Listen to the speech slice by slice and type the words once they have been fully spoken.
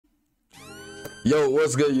Yo,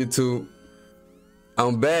 what's good, YouTube?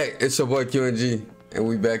 I'm back. It's your boy QNG, and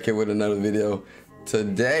we back here with another video.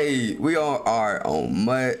 Today we are on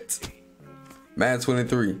MUT Madden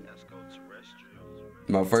 23.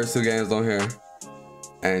 My first two games on here,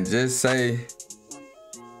 and just say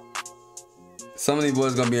some of these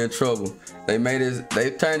boys gonna be in trouble. They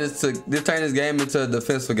turned this game into a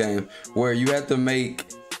defensive game where you have to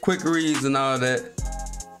make quick reads and all that.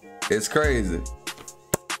 It's crazy.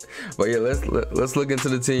 But yeah, let's look into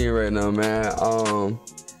the team right now, man. I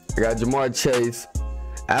got Jamar Chase,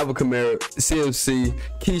 Alvin Kamara, CMC,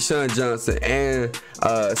 Keyshawn Johnson, and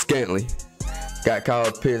Scantley. Got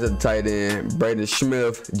Kyle Pitts at the tight end, Braden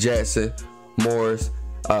Smith, Jackson, Morris,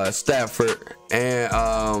 Stafford, and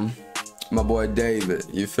my boy David.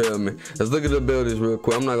 You feel me? Let's look at the abilities real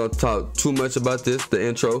quick. I'm not gonna talk too much about this, the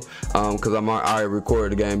intro, because I already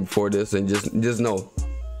recorded the game before this, and just know.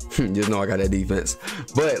 Just know I got that defense.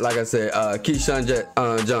 But like I said, Keyshawn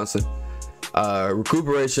Johnson,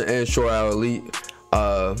 recuperation and short hour elite.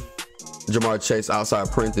 Jamar Chase, outside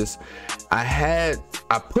apprentice. I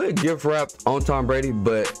put gift wrap on Tom Brady,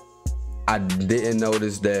 but I didn't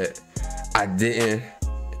notice that I didn't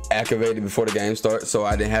activate it before the game starts, so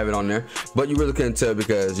I didn't have it on there. But you really couldn't tell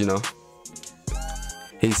because, you know,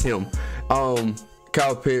 he's him.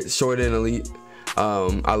 Kyle Pitts, short and elite.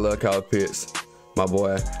 I love Kyle Pitts, my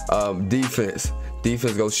boy. Defense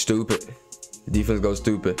goes stupid.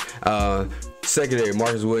 Secondary,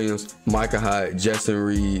 Marcus Williams, Micah Hyde, Justin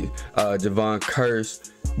Reed, Javon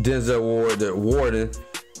Curse, Denzel Warden,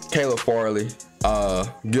 Caleb Farley,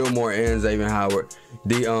 Gilmore, and Xavier Howard.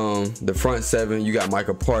 The front seven, you got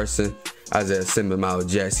Michael Parsons, Isaiah Simmons, Miles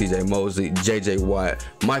Jack, CJ Mosley, JJ Watt,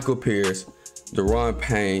 Michael Pierce, Deron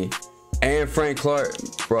Payne, and Frank Clark.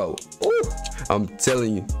 Bro, ooh, I'm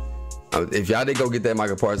telling you, if y'all didn't go get that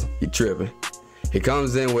Michael Parsons, he tripping. He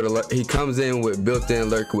comes in with built-in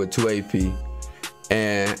lurker with 2 AP,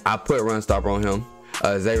 and I put run stopper on him.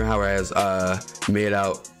 Xavier Howard has mid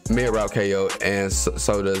route KO, and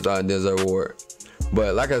so does Denzel Ward.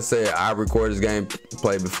 But like I said, I recorded this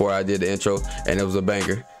gameplay before I did the intro, and it was a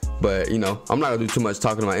banger. But you know, I'm not gonna do too much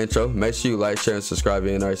talking about intro. Make sure you like, share, and subscribe if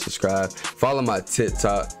you ain't already subscribed. Follow my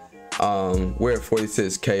TikTok. We're at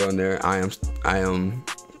 46K on there. I am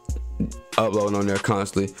uploading on there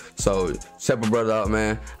constantly, so check my brother out,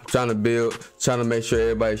 man. I'm trying to build, trying to make sure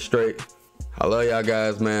everybody's straight. I love y'all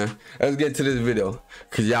guys, man. Let's get to this video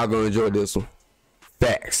because y'all gonna enjoy this one.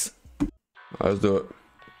 Facts. Let's do it.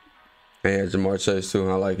 And Jamar Chase too,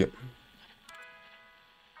 I like it.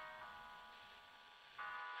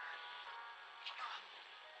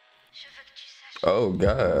 Oh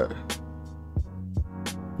god,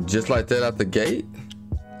 just like that out the gate.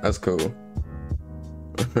 That's cool.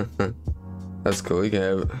 That's cool, you can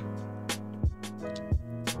have it.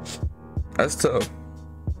 That's tough.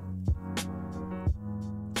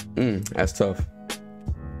 That's tough.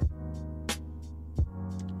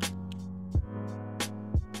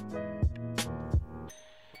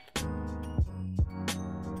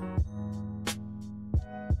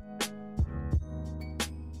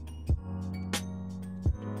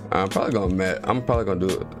 I'm probably gonna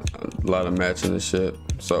do a lot of matching and shit.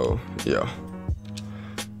 So yeah.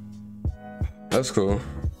 That's cool.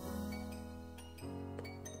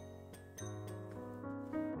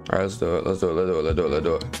 All right, let's do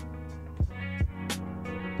it.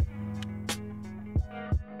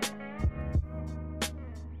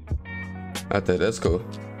 I think that's cool.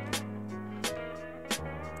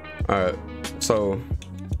 All right, so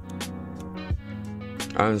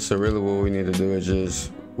honestly, really what we need to do is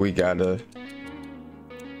just we gotta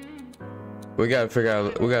figure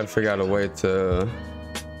out a way to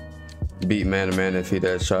beat man-to-man if he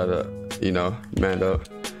does try to, you know, man up.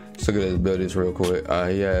 Let's look at his abilities real quick.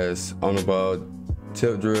 He has on the ball,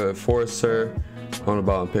 tip drill, enforcer, on the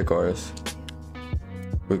ball, and pick artist.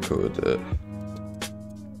 We're cool with that.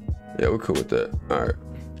 Yeah, we're cool with that. All right.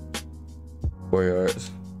 4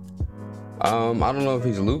 yards. I don't know if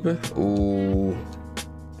he's looping. Ooh.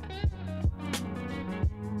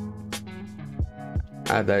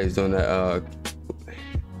 I thought he's doing that.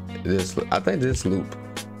 I think this loop.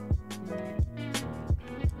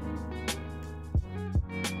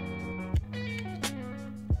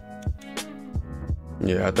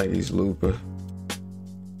 Yeah, I think he's looping.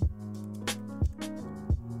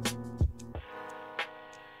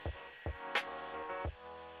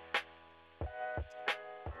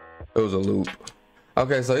 It was a loop.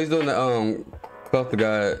 Okay, so he's doing the Club the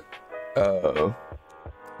Guy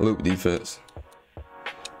loop defense.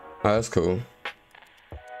 Oh, that's cool.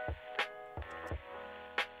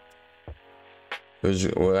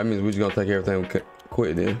 Well, that means we're just gonna take everything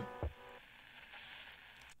quick then.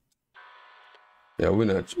 Yeah, we're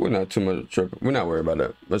not too much tripping. We're not worried about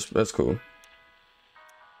that. That's cool.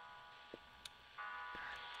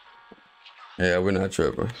 Yeah, we're not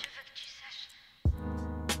tripping.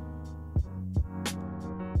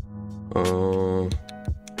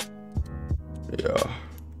 Yeah.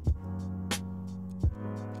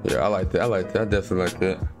 Yeah, I like that. I like that. I definitely like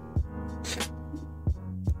that.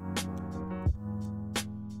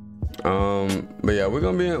 But yeah, we're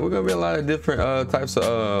gonna be a lot of different types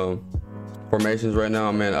of formations right now.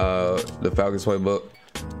 I'm in the Falcons playbook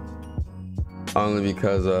only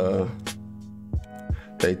because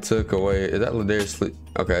they took away. Is that Ladarius Sleep?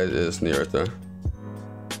 Okay, it's near right there.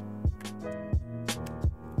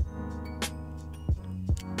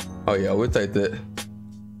 Oh yeah, we'll take that.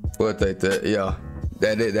 We'll take that. Yeah,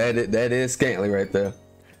 that is Scantly right there.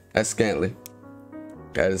 That's Scantly.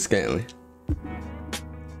 That is Scantly.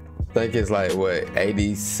 I think it's like what,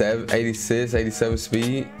 87, 86, 87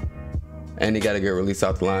 speed, and he got to get released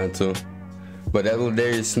off the line too. But that little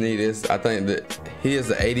Darius Sneed is, I think that he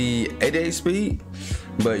is an 88 speed,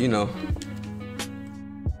 but you know.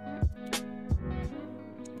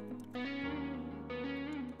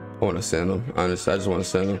 I want to send him. Honestly, I just want to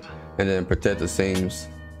send him and then protect the seams.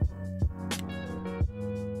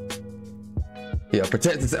 Yeah,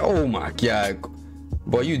 protect the. Oh my God,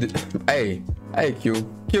 boy, you did. Hey, Q.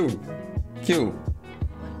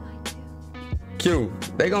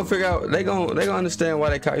 They gonna figure out. They gonna understand why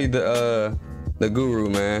they call you the guru,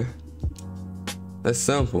 man. That's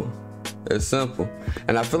simple. It's simple.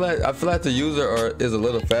 And I feel like the user is a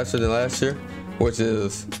little faster than last year, which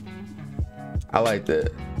is. I like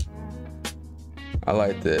that. I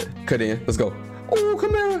like that. Cut in. Let's go. Oh,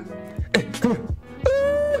 come here. Hey, come here.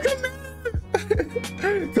 Oh, come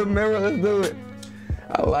here. Come here. Let's do it.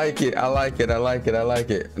 I like it. I like it. I like it. I like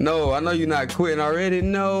it. No, I know you're not quitting already.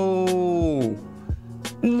 No.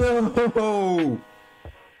 No.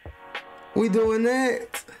 We doing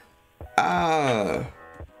that? Ah.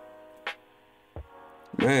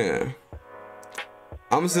 Man.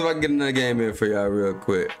 I'm gonna see if I can get another game in for y'all real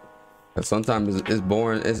quick. Sometimes it's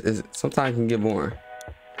boring. Sometimes it can get boring.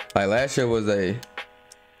 Like last year was a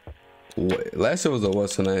what's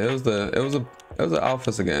the name? It was an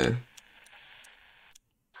offensive game.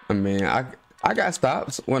 I mean, I got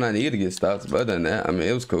stops when I needed to get stops, but other than that, I mean,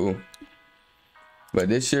 it was cool. But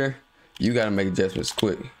this year, you gotta make adjustments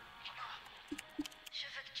quick.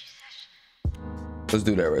 Let's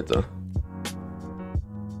do that right there.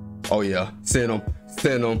 Oh yeah, send him.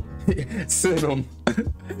 Send him.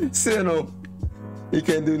 Send him. He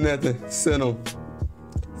can't do nothing. Send him.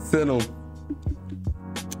 Send him.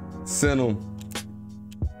 Send him.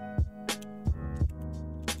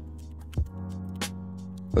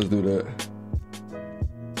 Let's do that.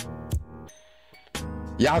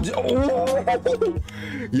 Y'all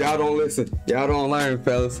y'all don't listen. Y'all don't learn,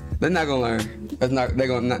 fellas. They're not gonna learn. They're not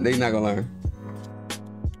gonna learn.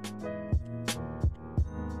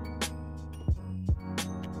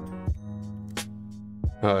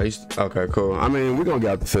 Okay, cool. I mean, we're gonna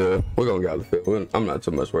get out the field. I'm not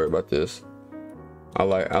too much worried about this. I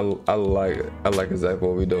like exactly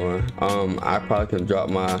what we're doing. I probably can drop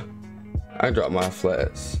my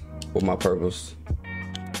flats with my purples.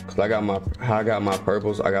 Cause I got my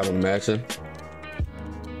purples. I got them matching.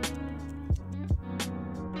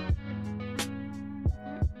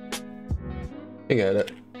 He got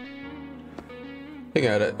it.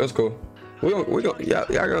 That's cool. Y'all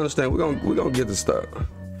gotta understand. We're gonna get the stop.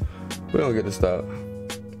 We're gonna get the stop.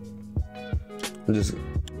 I'm just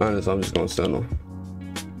gonna send them.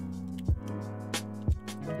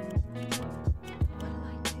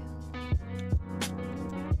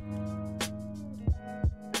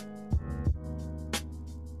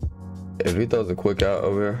 If he throws a quick out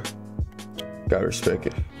over here, gotta respect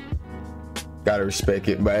it.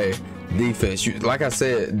 But hey, defense, like I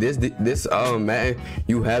said, this Madden,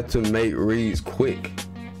 you have to make reads quick.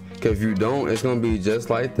 Cause if you don't, it's gonna be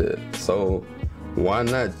just like that. So why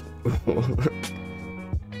not?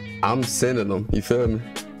 I'm sending them. You feel me?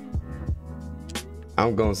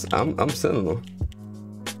 I'm sending them.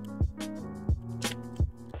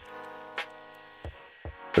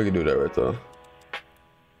 We can do that right there.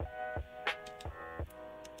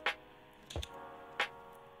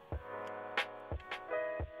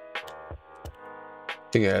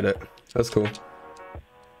 You got it. That's cool.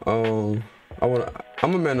 I'm a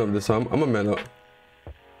man up this time. I'm a man up.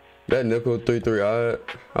 That nickel 3-3 odd.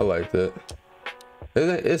 I like that.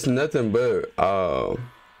 It's nothing but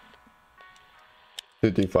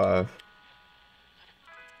 55.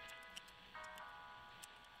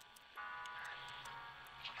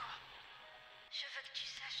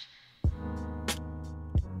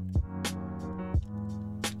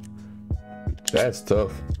 That's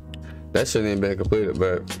tough. That shouldn't even been completed,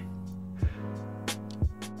 but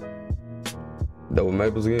double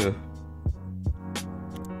maples again.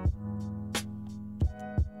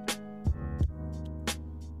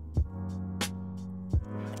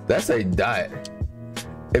 That's a dot.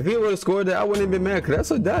 If he would have scored that, I wouldn't have been mad, because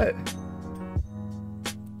that's a dot.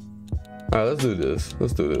 All right, let's do this.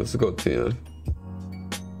 Let's do this. Let's go 10.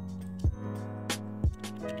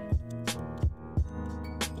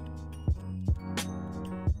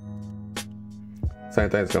 Same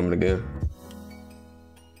thing's coming again.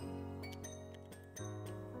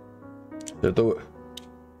 Should've threw it.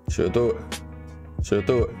 Should've threw it. Should've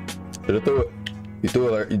threw it. Should've threw it. You threw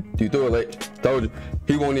it late. You threw it late. Told you.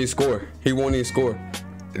 He won't even score. He won't even score.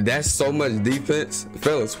 That's so much defense.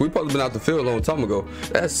 Fellas, we probably been out the field a long time ago.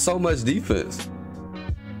 That's so much defense.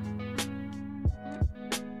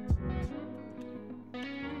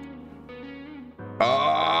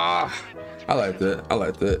 Ah, I like that. I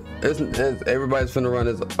like that. It's everybody's finna run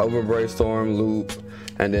this over brainstorm loop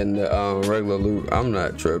and then the regular loop. I'm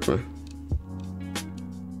not tripping.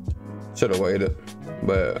 Should have waited,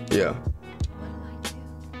 but yeah.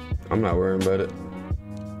 I'm not worrying about it.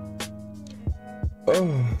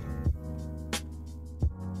 Oh.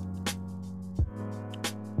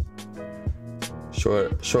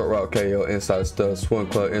 Short route KO, inside stuff, swing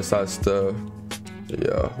club, inside stuff.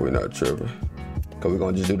 Yeah, we're not tripping. Cause we're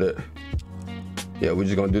gonna just do that. Yeah, we're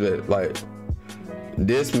just gonna do that. Like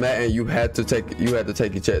this Madden, you had to take your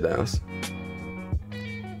check downs.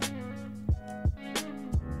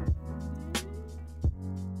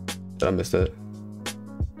 Did I miss that?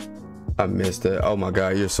 I missed that. Oh my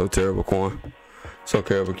God, you're so terrible, Quan. So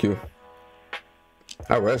terrible, Q.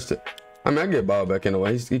 I rushed it. I mean, I get ball back in the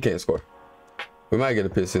way. He can't score. We might get a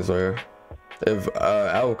pick six right here. If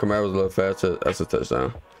Alvin Kamara was a little faster, that's a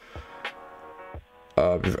touchdown.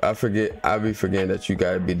 I be forgetting that you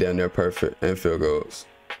gotta be down there perfect in field goals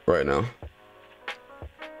right now.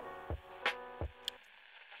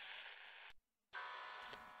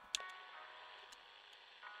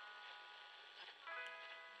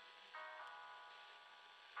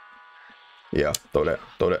 Yeah, throw that.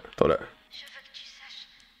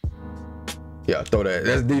 Yeah, throw that.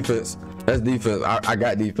 That's defense. That's defense. I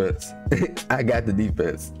got defense. I got the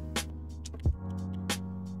defense.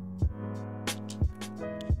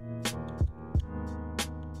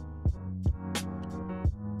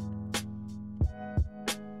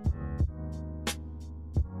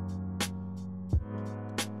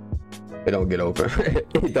 It don't get open.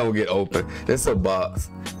 It don't get open. It's a box.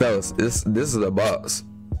 Fellas, this is a box.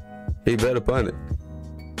 He better punt it.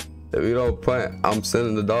 If we don't punt, I'm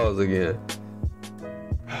sending the dollars again.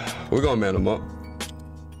 We're gonna man him up.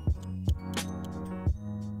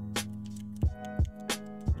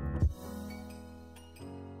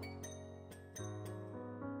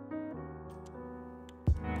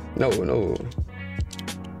 No. Let's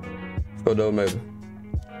go double Mabel.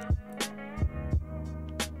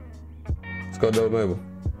 Let's go double Mabel.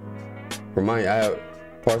 Remind you,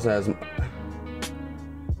 Parson has.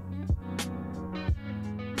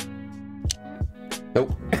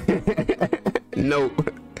 Nope. Nope.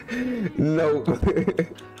 No.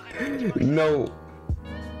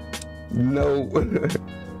 No.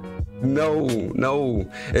 No. No.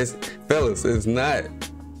 It's fellas, it's not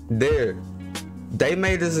there. They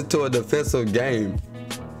made this into a defensive game.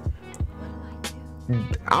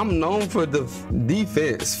 I'm known for the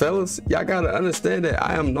defense, fellas. Y'all gotta understand that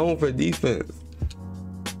I am known for defense.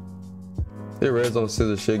 The red zone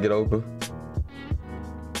scissors should get open.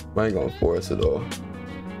 I ain't gonna force it though.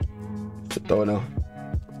 Just throw it down.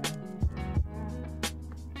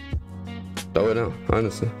 Throw it down,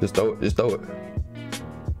 honestly. Just throw it.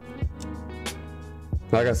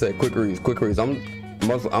 Like I said, quick reads. I'm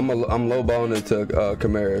low balling into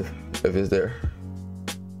Kamara if it's there.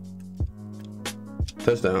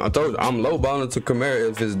 Touchdown. I told you, I'm low balling to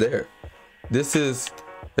Kamara if it's there.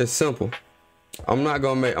 It's simple. I'm not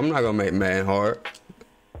gonna make Madden hard.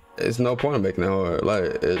 It's no point in making it hard.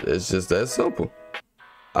 Like it's just that simple.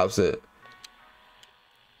 Upset.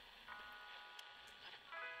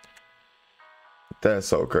 That's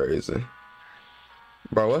so crazy,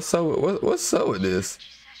 bro. What's up with this?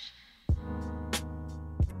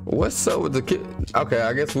 What's up with the kick? Okay,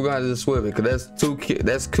 I guess we're gonna have to just swim it, cause that's two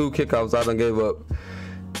kickoffs I done gave up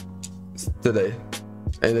today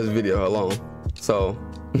in this video alone. So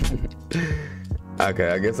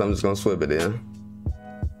okay, I guess I'm just gonna swim it in.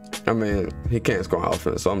 I mean, he can't score on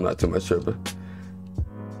offense, so I'm not too much tripping.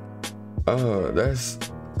 Oh, that's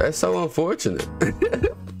so unfortunate.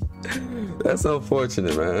 That's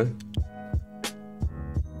unfortunate, man.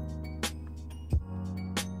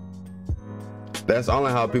 That's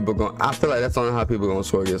only how people going. I feel like that's only how people gonna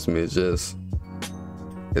score against me. Is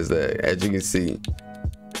that, as you can see,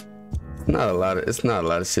 it's not a lot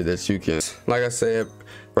of shit that you can. Like I said,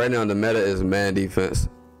 right now the meta is man defense,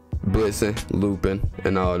 blitzing, looping,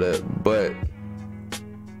 and all that. But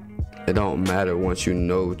it don't matter once you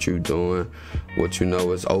know what you're doing, what you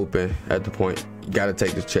know is open at the point. You gotta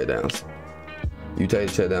take the check downs. You take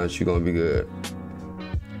the check downs, you're gonna be good.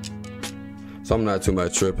 So I'm not too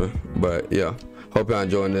much tripping, but yeah. Hope y'all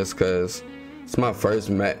enjoying this, cause it's my first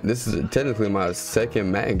Madden. This is technically my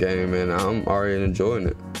second Madden game, and I'm already enjoying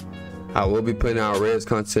it. I will be putting out Reds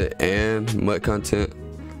content and MUT content.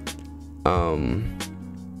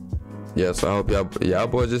 Yeah, so I hope y'all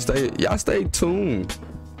boys just stay tuned,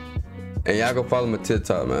 and y'all go follow my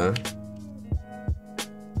TikTok, man.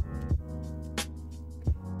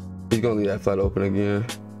 He's gonna leave that flat open again.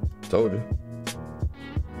 Told you.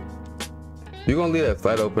 You're gonna leave that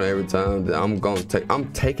flat open every time. That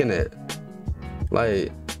I'm taking it.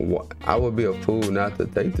 Like, I would be a fool not to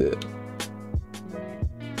take that.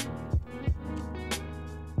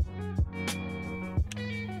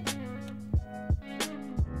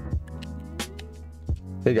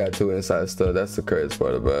 He got 2 inside stuff. That's the crazy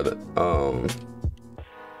part about it.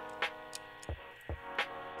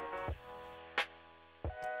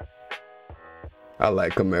 I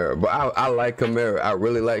like Kamara, but I like Kamara. I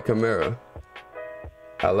really like Kamara.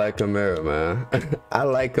 I like Kamara, man. I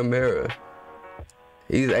like Kamara.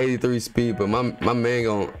 He's 83 speed, but my man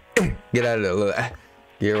gonna get out of there. Look,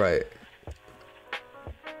 get right.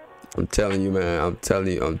 I'm telling you, man. I'm telling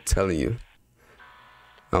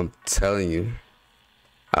you.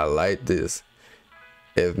 I like this.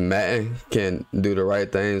 If Madden can do the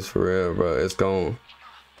right things for real, bro, it's gonna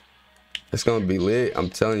be lit.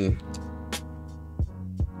 I'm telling you.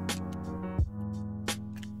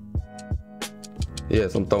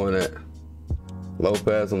 Yes, I'm throwing that. Low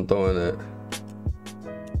pass, I'm throwing that.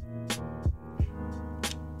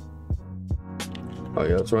 Oh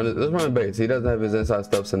yeah, let's run it base. He doesn't have his inside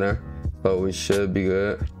steps in there, so we should be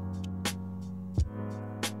good.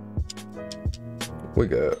 We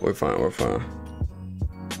good. We're fine.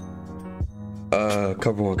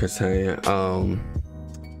 Cover one contain.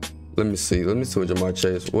 Let me see what Jamar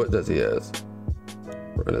Chase. What does he has?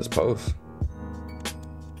 Run his post.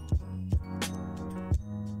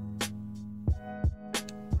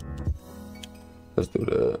 Let's do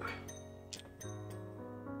that.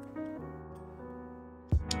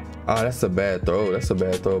 Oh, that's a bad throw. That's a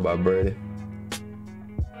bad throw by Brady.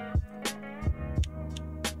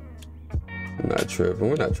 I'm not tripping.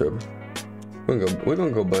 We're not tripping. We're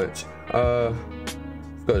gonna go bunch. Let's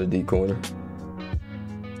go to D corner.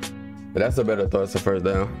 But that's a better throw. It's a first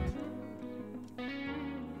down.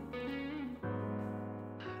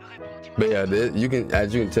 But yeah, as you can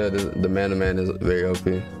tell, the man-to-man is very OP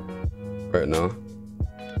right now.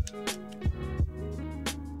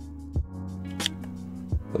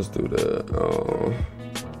 Let's do that.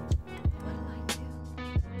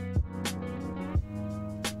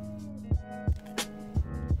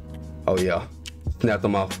 Oh yeah, snap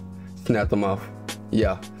them off.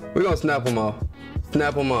 Yeah, we're gonna snap them off.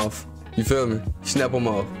 You feel me? Snap them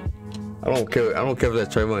off. I don't care if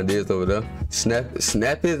that's Trayvon Diggs over there.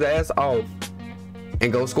 Snap his ass off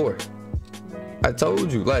and go score. I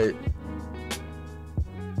told you, like,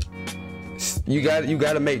 you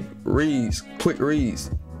gotta make reads, quick reads.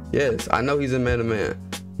 Yes, I know he's a man-to-man,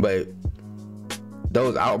 but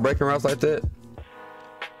those out-breaking routes like that,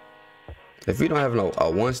 if we don't have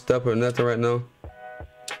a one-step or nothing right now,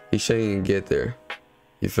 he shouldn't even get there.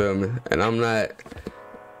 You feel me? And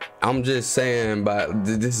I'm just saying, but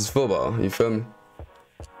this is football. You feel me?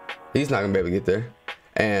 He's not gonna be able to get there.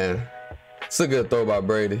 And it's a good throw by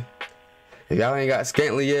Brady. If y'all ain't got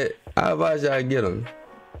Scantling yet, I advise y'all get him.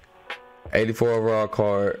 84 overall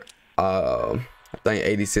card. I think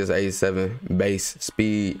 86 or 87 base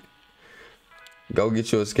speed. Go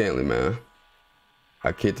get you a Scantling, man.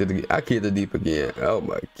 I kicked the deep again. Oh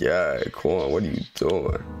my God, Quan, what are you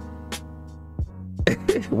doing?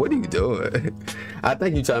 What are you doing? I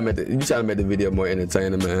think you trying to make the video more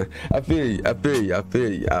entertaining, man. I feel you. I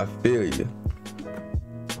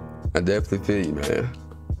definitely feel you, man.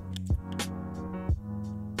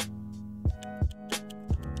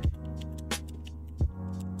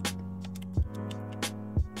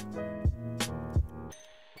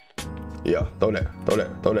 Yeah, throw that.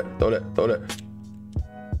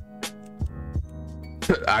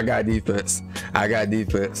 I got defense.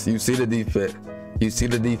 You see the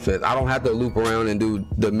defense. I don't have to loop around and do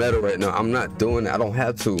the meta right now. I'm not doing it. I don't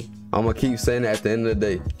have to. I'm gonna keep saying that at the end of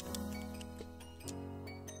the day.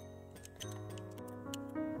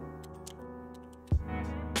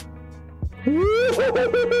 Woo,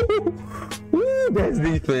 that's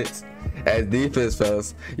defense. That's defense,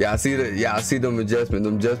 fellas. Y'all see them adjustments.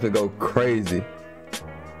 Them adjustments go crazy.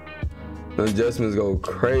 Them adjustments go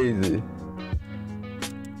crazy.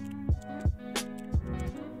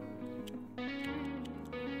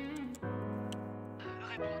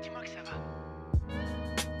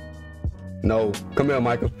 No, come here,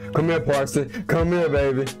 Michael. Come here, Parson. Come here,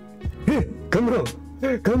 baby. Come on. Come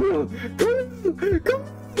on. Come on. Come on. Come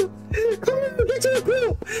on. Get you a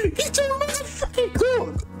clip. Get you a motherfucking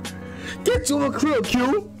clip. Get you a clip,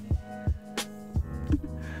 Q.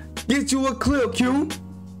 Get you a clip, Q.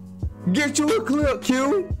 Get you a clip,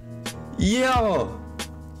 Q. Yeah.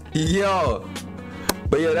 Yeah.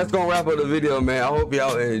 But yeah, that's gonna wrap up the video, man. I hope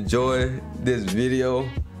y'all enjoy this video.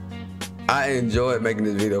 I enjoyed making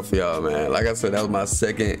this video for y'all, man. Like I said, that was my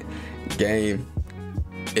second game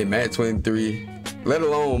in Madden 23, let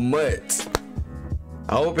alone MUT.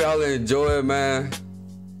 I hope y'all enjoy it, man.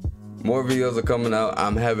 More videos are coming out.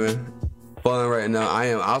 I'm having fun right now. I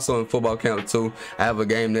am also in football camp too. I have a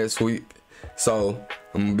game next week, so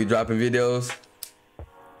I'm gonna be dropping videos.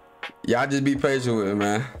 Y'all just be patient with me,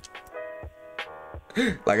 man.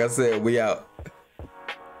 Like I said, we out.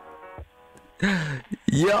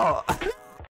 Yo.